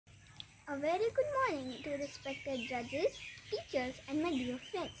A very good morning to respected judges, teachers and my dear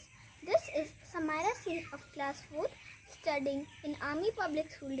friends. This is Samaira Singh of class 4 studying in Army Public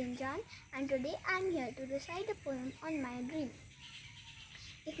School Dinjan, and today I am here to recite a poem on my dream.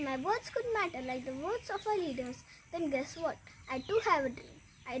 If my words could matter like the words of our leaders, then guess what? I too have a dream.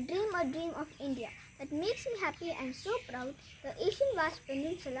 I dream a dream of India that makes me happy and so proud. The Asian vast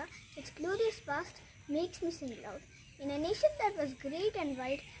peninsula, its glorious past, makes me sing loud. In a nation that was great and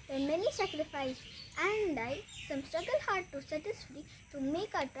wide, where many sacrificed and died, some struggled hard to set us free, to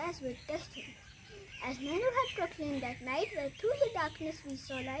make our trials with destiny. As Nehru had proclaimed that night, where through the darkness we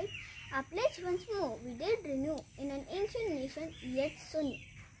saw light, our pledge once more we did renew in an ancient nation yet so new.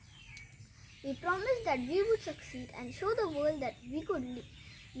 We promised that we would succeed and show the world that we could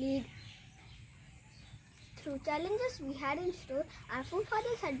lead. Through challenges we had in store, our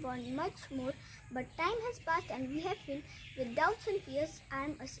forefathers had borne much more, but time has passed and we have filled with doubts and fears. I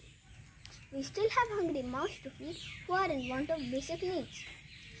am asleep. We still have hungry mouths to feed who are in want of basic needs.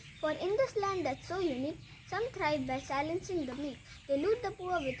 For in this land that's so unique, some thrive by silencing the meek. They loot the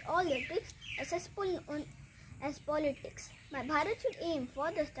poor with all their tricks, a cesspool known as politics. My Bharat should aim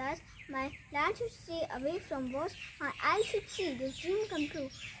for the stars, my land should stay away from wars, my eyes should see this dream come true.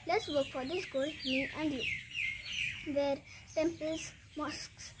 Let's work for this goal, me and you. Where temples,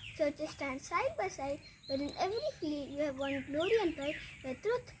 mosques, churches stand side by side, where in every field we have one glory and pride, where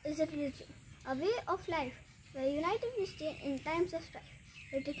truth is a religion, a way of life, where united we stay in times of strife,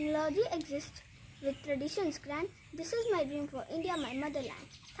 where technology exists with traditions grand. This is my dream for India, my motherland.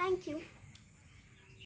 Thank you.